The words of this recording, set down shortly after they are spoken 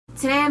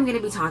Today I'm going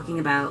to be talking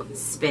about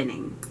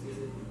spinning.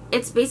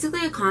 It's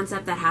basically a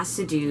concept that has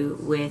to do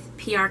with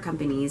PR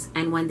companies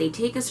and when they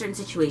take a certain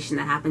situation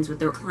that happens with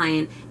their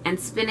client and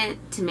spin it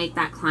to make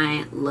that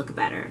client look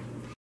better.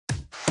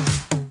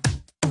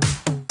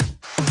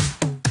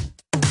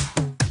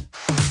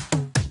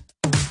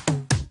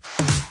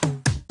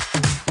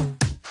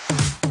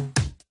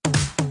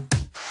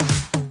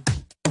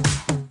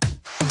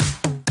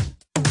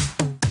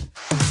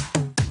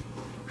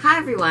 Hi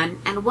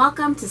everyone, and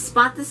welcome to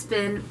Spot the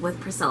Spin with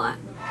Priscilla.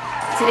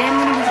 Today I'm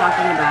going to be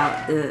talking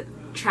about the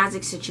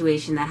tragic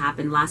situation that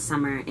happened last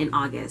summer in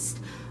August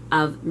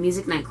of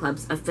Muzik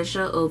Nightclub's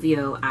official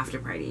OVO after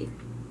party.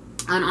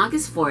 On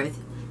August 4th,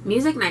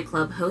 Muzik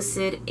Nightclub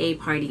hosted a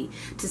party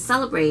to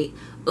celebrate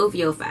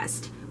OVO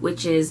Fest,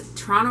 which is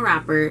Toronto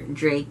rapper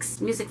Drake's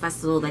music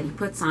festival that he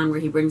puts on where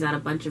he brings out a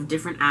bunch of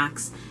different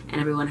acts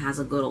and everyone has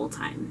a good old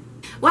time.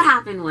 What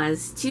happened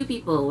was 2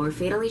 people were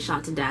fatally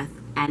shot to death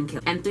and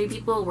killed, and 3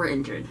 people were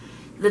injured.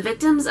 The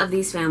victims of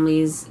these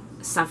families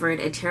suffered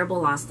a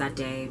terrible loss that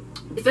day.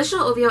 The official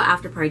OVO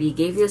after party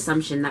gave the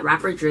assumption that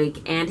rapper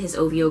Drake and his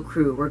OVO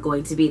crew were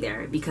going to be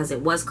there because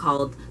it was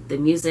called the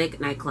Muzik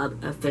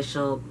Nightclub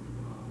official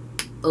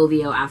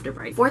OVO after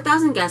party.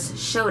 4,000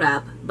 guests showed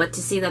up, but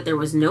to see that there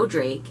was no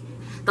Drake.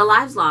 The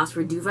lives lost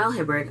were Duval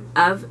Hibbert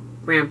of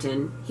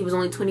Brampton, he was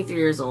only 23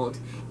 years old,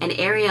 and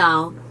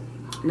Ariel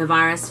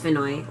Navarez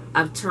Finoy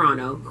of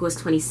Toronto, who was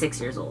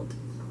 26 years old.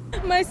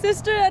 My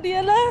sister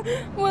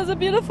Ariela was a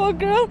beautiful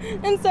girl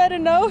inside a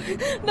know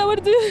that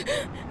would do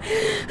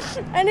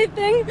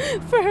anything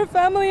for her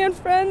family and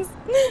friends.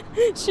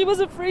 She was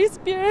a free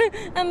spirit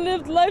and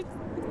lived life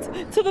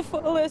to the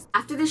fullest.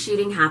 After the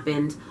shooting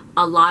happened,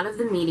 a lot of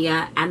the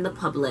media and the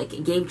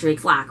public gave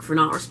Drake flack for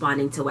not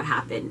responding to what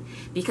happened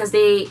because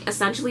they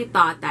essentially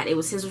thought that it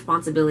was his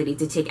responsibility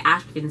to take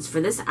actions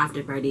for this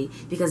after party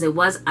because it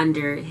was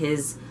under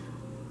his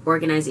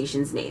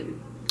organization's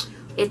name.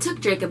 It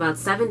took Drake about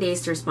 7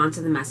 days to respond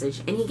to the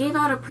message, and he gave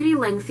out a pretty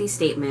lengthy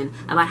statement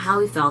about how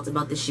he felt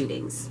about the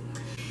shootings.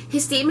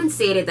 His statement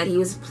stated that he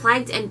was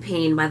plagued and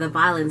pained by the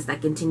violence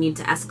that continued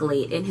to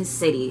escalate in his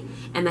city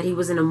and that he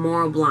was in a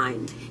moral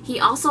blind.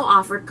 He also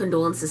offered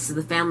condolences to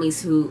the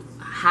families who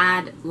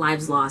had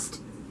lives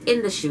lost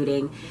in the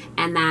shooting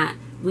and that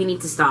we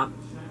need to stop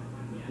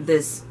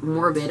this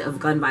morbid of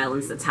gun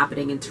violence that's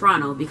happening in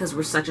Toronto because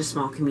we're such a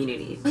small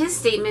community. His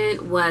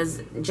statement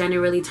was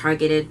generally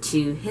targeted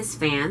to his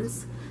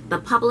fans, the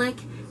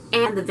public,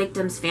 and the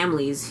victims'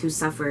 families who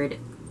suffered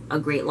a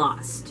great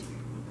loss,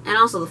 and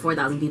also the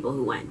 4,000 people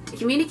who went. The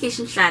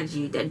communication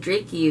strategy that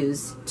Drake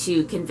used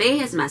to convey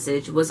his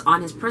message was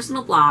on his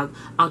personal blog,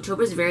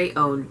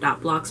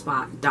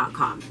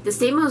 octobersveryown.blogspot.com. The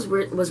statement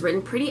was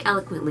written pretty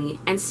eloquently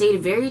and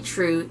stayed very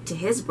true to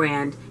his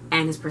brand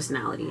and his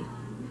personality.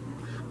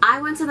 I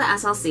went to the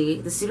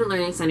SLC, the Student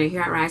Learning Center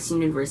here at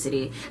Ryerson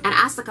University, and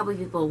asked a couple of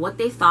people what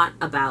they thought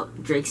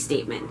about Drake's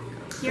statement.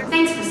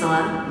 Thanks,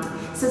 Priscilla.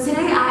 So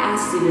today I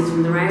asked students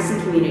from the Ryerson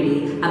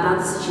community about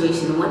the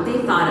situation and what they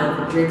thought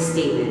of Drake's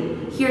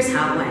statement. Here's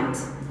how it went.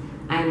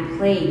 I am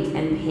plagued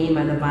and pained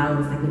by the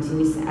violence that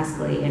continues to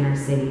escalate in our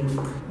city.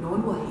 No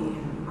one will hate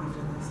him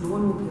after this. No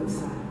one will be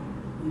upset,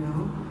 you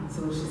know?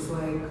 So it's just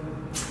like,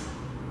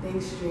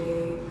 thanks,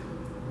 Drake.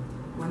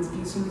 When's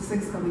Peace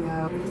 26 coming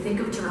out? When you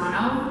think of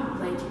Toronto,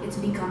 like, it's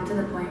become to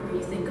the point where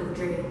you think of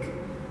Drake.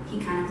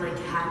 He kind of like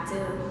had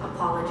to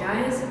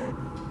apologize.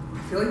 I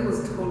feel like it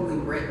was totally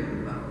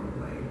written though.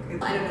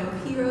 Like, I don't know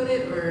if he wrote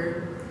it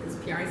or his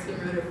PR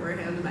team wrote it for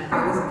him, but it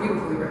was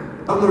beautifully written.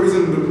 I have no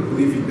reason to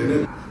believe he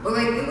didn't. But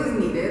like, it was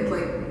needed.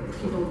 Like,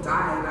 people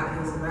died at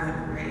his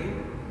event, right?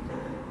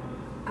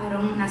 I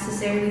don't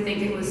necessarily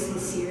think it was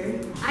sincere.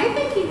 I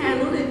think he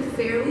handled it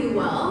fairly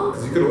well.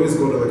 Because you could always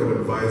go to like an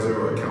advisor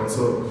or a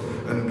counsel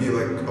and be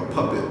like a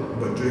puppet,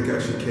 but Drake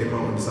actually came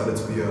out and decided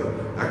to be an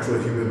actual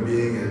human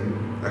being and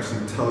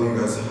actually tell you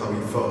guys how he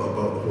felt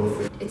about the whole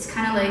thing. It's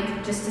kind of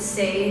like just to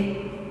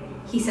say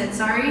he said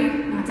sorry,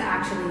 not to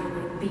actually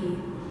like be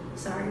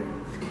sorry.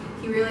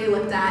 He really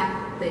looked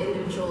at the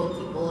individual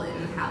people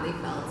and how they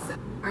felt. So.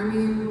 I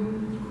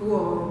mean,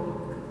 cool,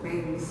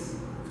 thanks.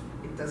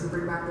 It doesn't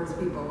bring back those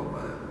people,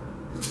 but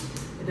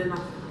it did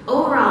not.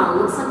 Overall,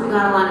 it looks like we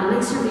got a lot of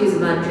mixed reviews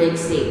about Drake's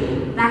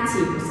statement. Back to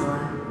you, Priscilla.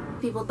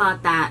 People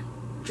thought that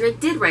Drake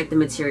did write the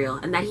material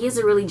and that he is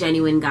a really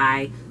genuine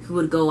guy who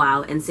would go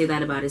out and say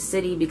that about his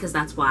city because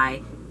that's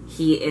why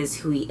he is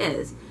who he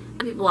is.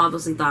 And people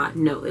obviously thought,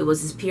 no, it was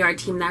his PR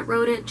team that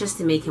wrote it just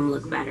to make him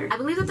look better. I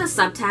believe that the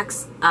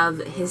subtext of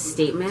his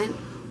statement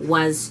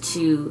was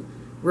to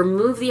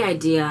remove the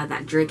idea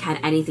that Drake had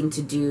anything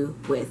to do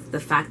with the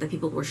fact that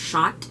people were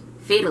shot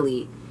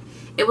fatally.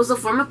 It was a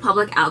form of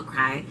public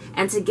outcry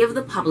and to give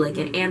the public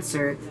an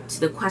answer to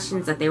the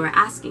questions that they were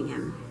asking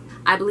him.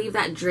 I believe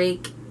that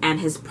Drake and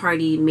his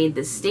party made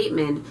this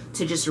statement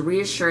to just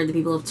reassure the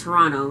people of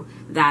Toronto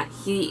that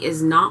he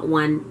is not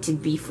one to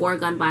be for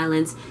gun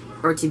violence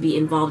or to be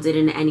involved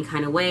in any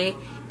kind of way,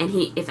 and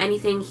if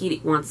anything,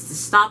 he wants to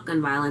stop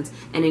gun violence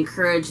and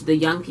encourage the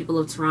young people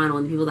of Toronto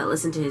and the people that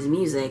listen to his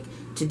music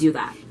to do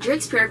that.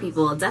 Drake's PR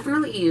people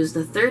definitely use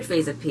the third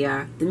phase of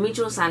PR, the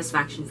mutual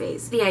satisfaction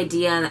phase. The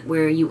idea that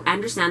where you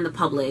understand the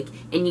public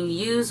and you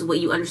use what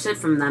you understood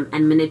from them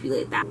and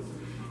manipulate that.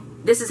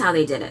 This is how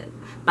they did it.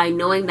 By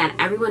knowing that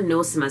everyone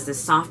knows him as this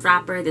soft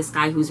rapper, this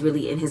guy who's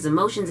really in his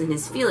emotions and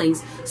his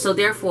feelings, so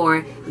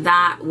therefore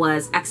that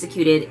was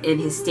executed in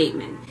his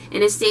statement.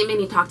 In his statement,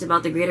 he talked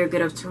about the greater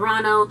good of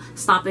Toronto,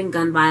 stopping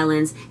gun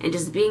violence, and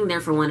just being there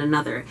for one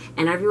another.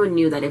 And everyone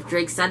knew that if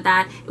Drake said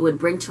that, it would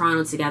bring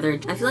Toronto together.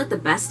 I feel like the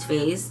best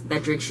phase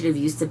that Drake should have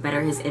used to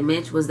better his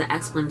image was the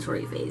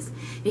explanatory phase.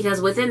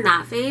 Because within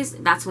that phase,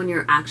 that's when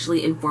you're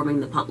actually informing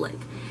the public.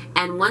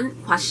 And one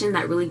question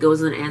that really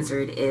goes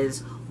unanswered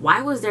is,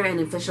 why was there an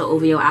official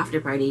OVO after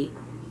party,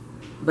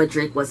 but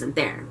Drake wasn't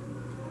there?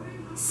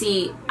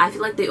 See, I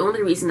feel like the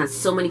only reason that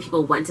so many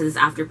people went to this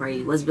after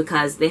party was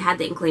because they had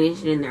the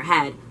inclination in their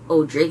head,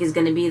 oh, Drake is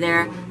gonna be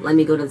there, let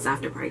me go to this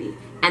after party.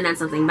 And then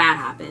something bad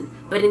happened.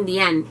 But in the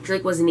end,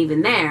 Drake wasn't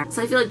even there.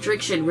 So I feel like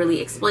Drake should really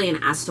explain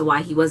as to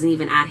why he wasn't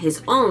even at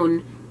his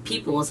own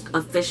people's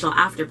official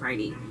after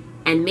party.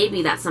 And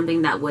maybe that's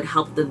something that would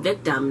help the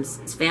victims'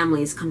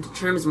 families come to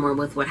terms more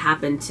with what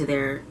happened to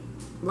their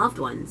loved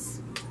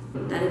ones.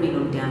 That didn't make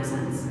no damn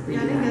sense.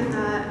 Yeah, I didn't get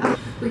that.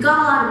 We got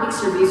a lot of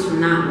mixed reviews from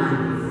that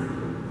one.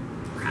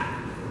 Crap.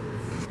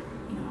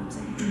 You know what I'm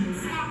saying?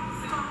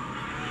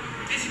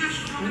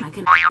 I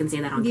couldn't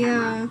say that on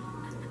camera.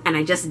 And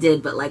I just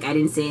did, but like I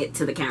didn't say it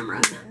to the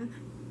camera.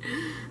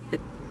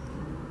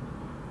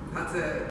 That's it.